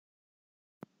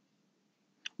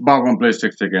Bought one play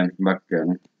 6 again, back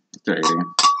again. To 80.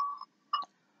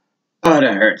 Oh,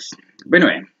 that hurts. But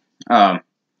anyway,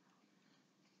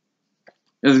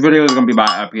 this video is gonna be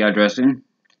about IP addressing.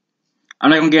 I'm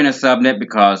not gonna get in a subnet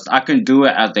because I can do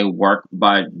it as they work, but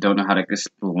I don't know how to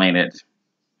explain it.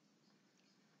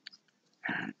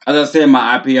 As I said in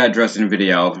my IP addressing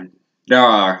video, there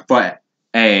are for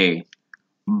a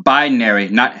binary,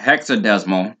 not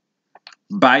hexadecimal.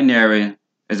 Binary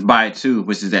is by 2,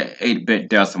 which is an 8-bit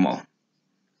decimal.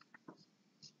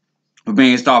 We're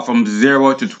being start from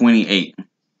 0 to 28.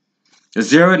 The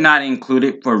 0 is not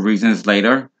included for reasons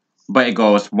later, but it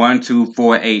goes 1, 2,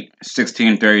 4, 8,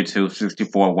 16, 32,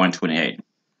 64, 128.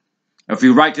 If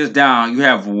you write this down, you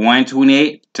have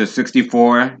 128 to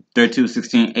 64, 32,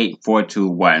 16, 8, 4, 2,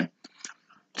 1.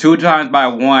 2 times by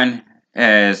 1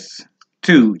 is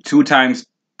 2. 2 times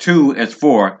 2 is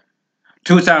 4.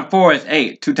 2 times 4 is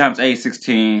 8. 2 times 8 is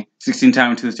 16. 16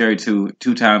 times 2 is 32.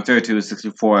 2 times 32 is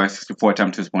 64. 64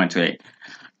 times 2 is 128.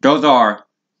 Those are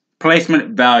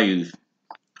placement values.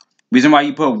 Reason why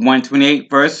you put 128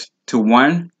 first to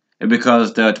 1 is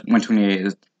because the 128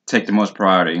 is take the most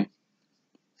priority.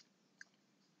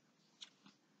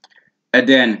 And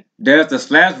then there's the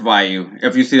slash value.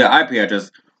 If you see the IP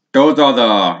address, those are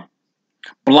the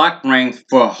block rings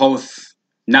for hosts,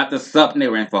 not the subnet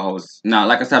ring for hosts. Now,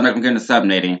 like I said, I'm not going to get into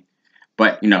subnetting,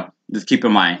 but just keep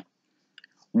in mind.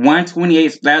 128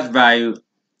 slash value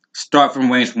start from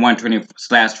range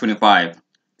 120/25.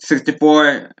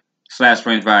 64 slash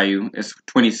range value is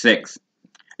 26.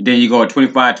 Then you go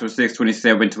 25, 26,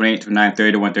 27, 28, 29,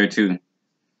 30, 132.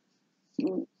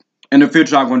 In the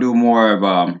future, I'm going to do more of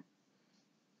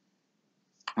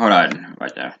hold on,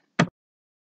 right there.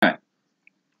 Alright.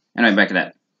 Anyway, back to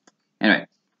that. Anyway.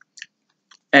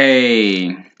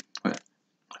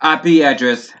 IP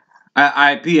address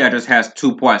has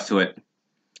 2 parts to it.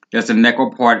 There's the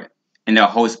network part and the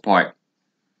host part.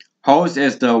 Host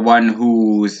is the one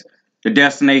who's the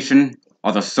destination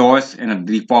or the source and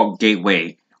the default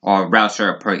gateway or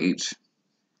router per each.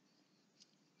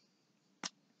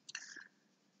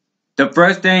 The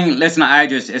first thing listed on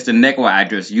address is the network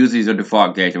address, usually the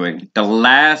default gateway. The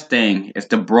last thing is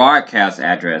the broadcast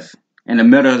address. In the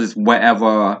middle is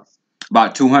whatever,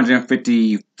 about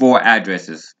 254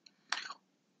 addresses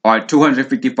or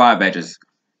 255 addresses.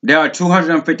 There are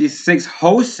 256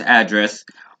 host address,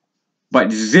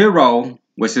 but 0,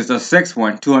 which is the 6th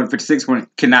one, 256 one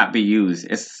cannot be used.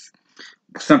 It's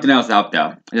something else out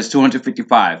there. It's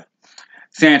 255.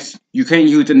 Since you can't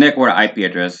use the network IP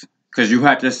address, because you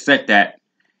have to set that,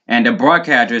 and the broadcast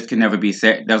address can never be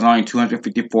set. There's only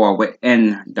 254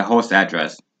 within the host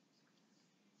address.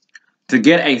 To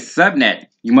get a subnet,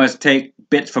 you must take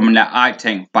bits from the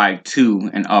octet by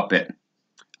 2 and up it.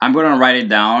 I'm going to write it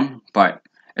down, but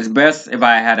it's best if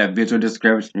I had a visual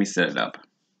description. Let me set it up.